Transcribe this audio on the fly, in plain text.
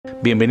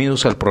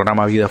Bienvenidos al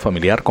programa Vida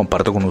Familiar.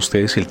 Comparto con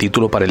ustedes el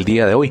título para el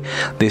día de hoy: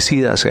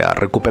 Decídase a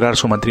recuperar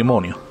su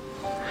matrimonio.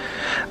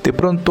 De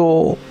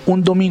pronto,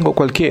 un domingo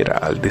cualquiera,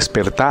 al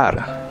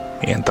despertar,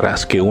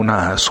 mientras que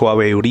una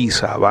suave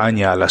brisa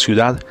baña a la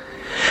ciudad,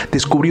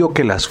 descubrió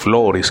que las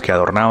flores que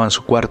adornaban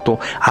su cuarto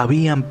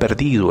habían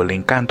perdido el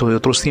encanto de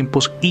otros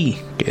tiempos y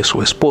que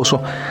su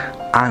esposo,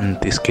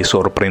 antes que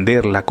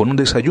sorprenderla con un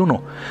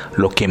desayuno,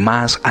 lo que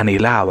más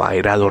anhelaba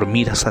era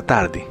dormir hasta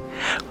tarde,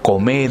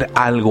 comer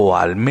algo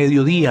al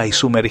mediodía y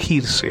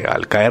sumergirse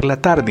al caer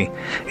la tarde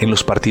en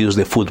los partidos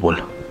de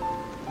fútbol.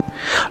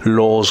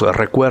 Los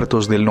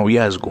recuerdos del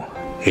noviazgo,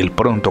 el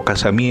pronto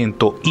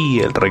casamiento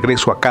y el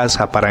regreso a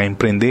casa para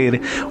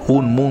emprender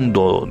un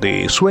mundo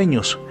de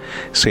sueños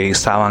se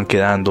estaban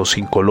quedando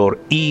sin color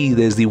y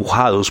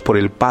desdibujados por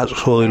el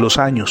paso de los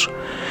años,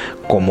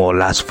 como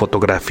las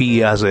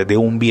fotografías de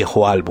un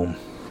viejo álbum.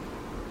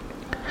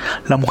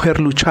 La mujer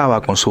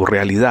luchaba con su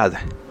realidad.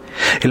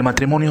 El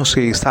matrimonio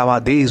se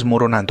estaba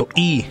desmoronando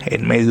y,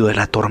 en medio de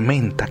la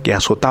tormenta que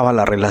azotaba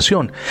la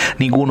relación,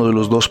 ninguno de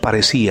los dos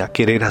parecía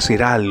querer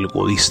hacer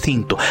algo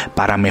distinto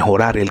para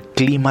mejorar el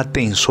clima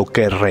tenso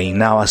que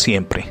reinaba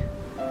siempre.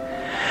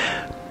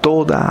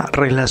 Toda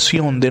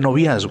relación de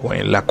noviazgo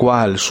en la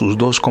cual sus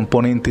dos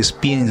componentes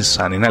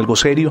piensan en algo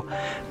serio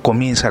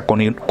comienza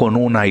con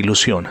una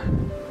ilusión.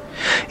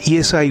 Y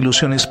esa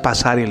ilusión es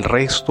pasar el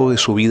resto de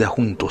su vida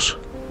juntos.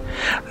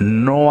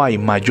 No hay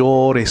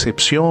mayor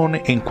excepción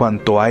en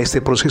cuanto a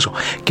este proceso,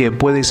 que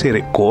puede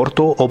ser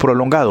corto o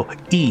prolongado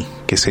y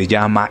que se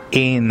llama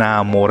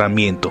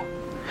enamoramiento,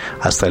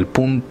 hasta el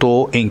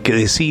punto en que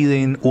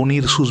deciden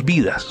unir sus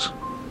vidas.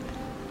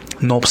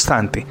 No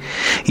obstante,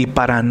 y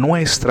para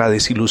nuestra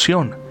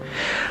desilusión,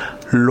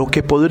 lo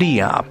que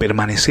podría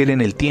permanecer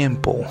en el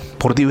tiempo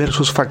por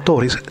diversos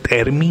factores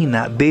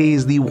termina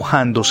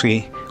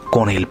desdibujándose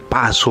con el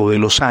paso de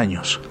los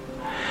años.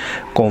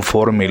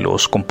 Conforme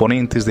los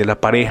componentes de la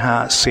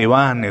pareja se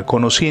van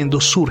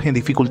conociendo, surgen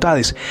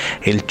dificultades,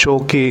 el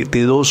choque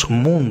de dos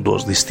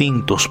mundos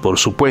distintos, por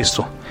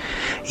supuesto,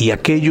 y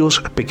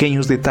aquellos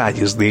pequeños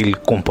detalles del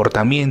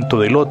comportamiento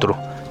del otro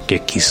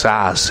que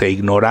quizás se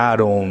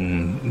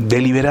ignoraron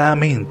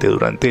deliberadamente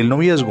durante el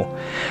noviazgo,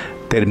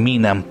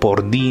 terminan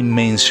por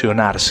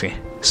dimensionarse,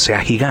 se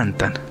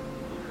agigantan.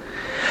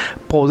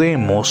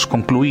 Podemos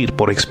concluir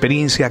por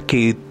experiencia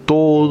que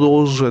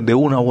todos de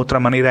una u otra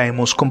manera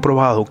hemos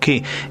comprobado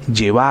que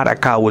llevar a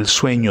cabo el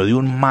sueño de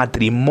un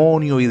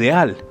matrimonio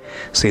ideal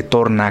se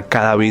torna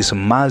cada vez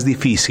más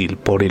difícil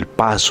por el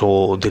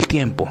paso del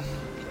tiempo.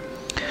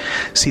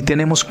 Si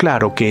tenemos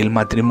claro que el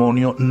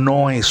matrimonio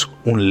no es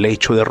un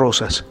lecho de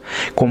rosas,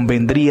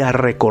 convendría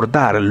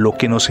recordar lo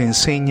que nos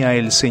enseña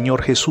el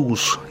Señor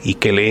Jesús y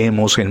que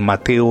leemos en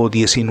Mateo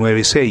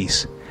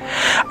 19:6.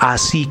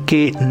 Así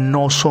que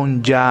no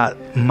son ya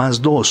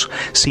más dos,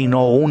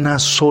 sino una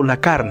sola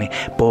carne.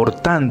 Por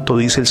tanto,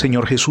 dice el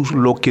Señor Jesús,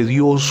 lo que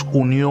Dios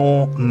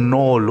unió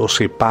no lo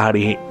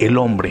separe el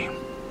hombre.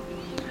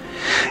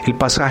 El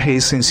pasaje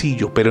es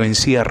sencillo, pero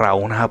encierra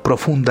una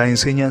profunda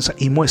enseñanza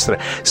y muestra,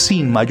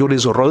 sin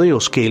mayores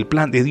rodeos, que el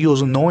plan de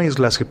Dios no es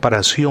la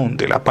separación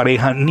de la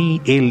pareja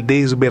ni el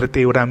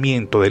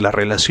desvertebramiento de la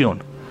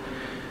relación.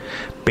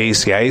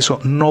 Pese a eso,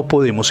 no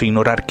podemos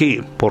ignorar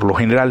que, por lo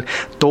general,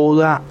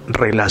 toda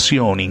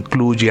relación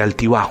incluye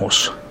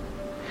altibajos.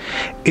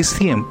 Es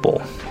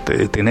tiempo de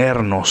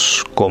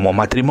detenernos como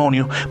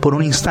matrimonio por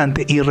un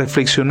instante y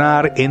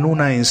reflexionar en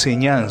una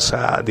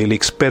enseñanza del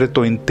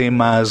experto en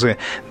temas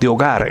de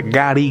hogar,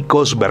 Gary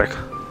Gosberg.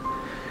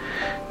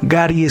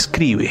 Gary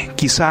escribe: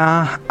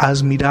 quizá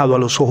has mirado a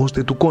los ojos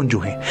de tu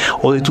cónyuge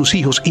o de tus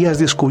hijos y has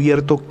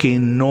descubierto que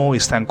no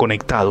están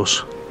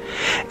conectados.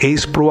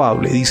 Es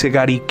probable, dice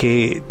Gary,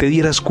 que te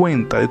dieras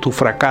cuenta de tu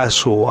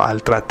fracaso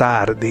al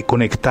tratar de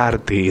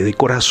conectarte de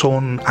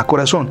corazón a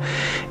corazón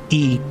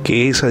y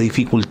que esa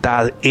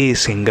dificultad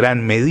es en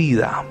gran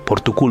medida por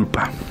tu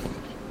culpa.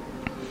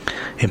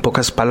 En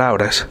pocas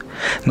palabras,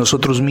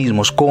 nosotros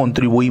mismos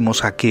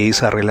contribuimos a que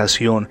esa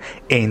relación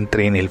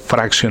entre en el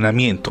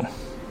fraccionamiento.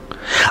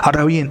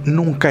 Ahora bien,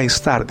 nunca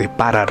es tarde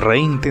para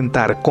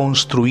reintentar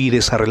construir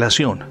esa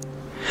relación.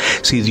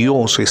 Si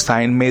Dios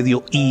está en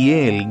medio y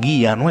Él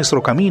guía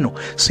nuestro camino,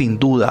 sin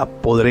duda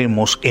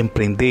podremos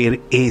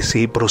emprender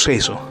ese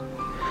proceso.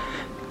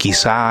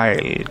 Quizá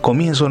el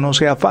comienzo no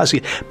sea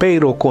fácil,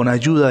 pero con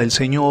ayuda del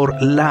Señor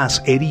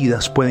las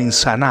heridas pueden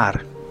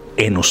sanar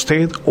en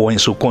usted o en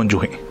su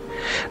cónyuge.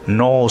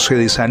 No se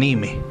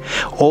desanime.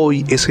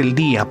 Hoy es el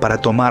día para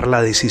tomar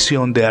la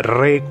decisión de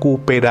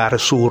recuperar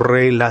su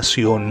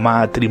relación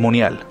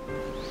matrimonial.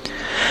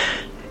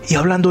 Y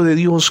hablando de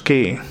Dios,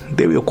 que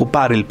debe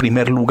ocupar el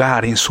primer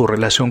lugar en su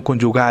relación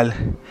conyugal,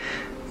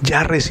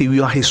 ya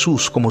recibió a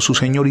Jesús como su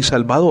Señor y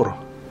Salvador.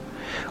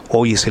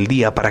 Hoy es el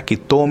día para que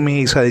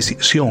tome esa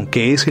decisión,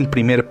 que es el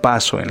primer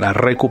paso en la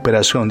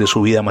recuperación de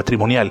su vida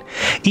matrimonial,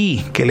 y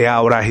que le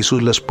abra a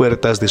Jesús las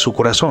puertas de su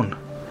corazón.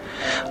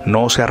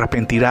 No se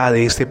arrepentirá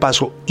de este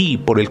paso y,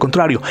 por el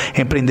contrario,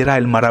 emprenderá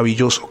el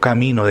maravilloso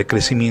camino de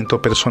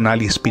crecimiento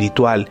personal y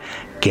espiritual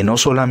que no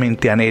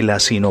solamente anhela,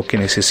 sino que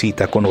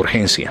necesita con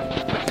urgencia.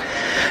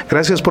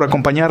 Gracias por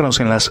acompañarnos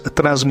en las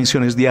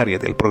transmisiones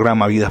diarias del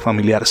programa Vida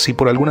Familiar. Si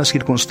por alguna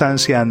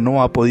circunstancia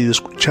no ha podido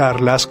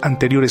escuchar las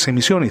anteriores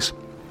emisiones,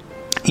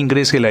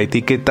 ingrese la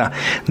etiqueta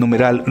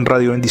numeral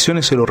Radio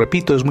Bendiciones, se lo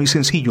repito, es muy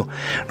sencillo,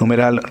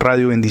 numeral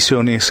Radio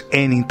Bendiciones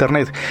en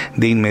Internet.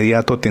 De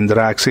inmediato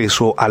tendrá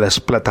acceso a las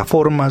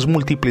plataformas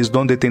múltiples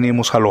donde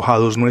tenemos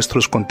alojados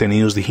nuestros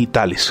contenidos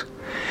digitales.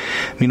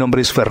 Mi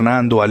nombre es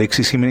Fernando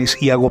Alexis Jiménez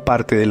y hago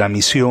parte de la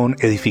misión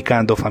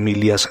Edificando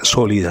Familias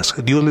Sólidas.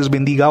 Dios les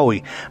bendiga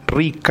hoy,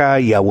 rica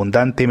y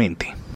abundantemente.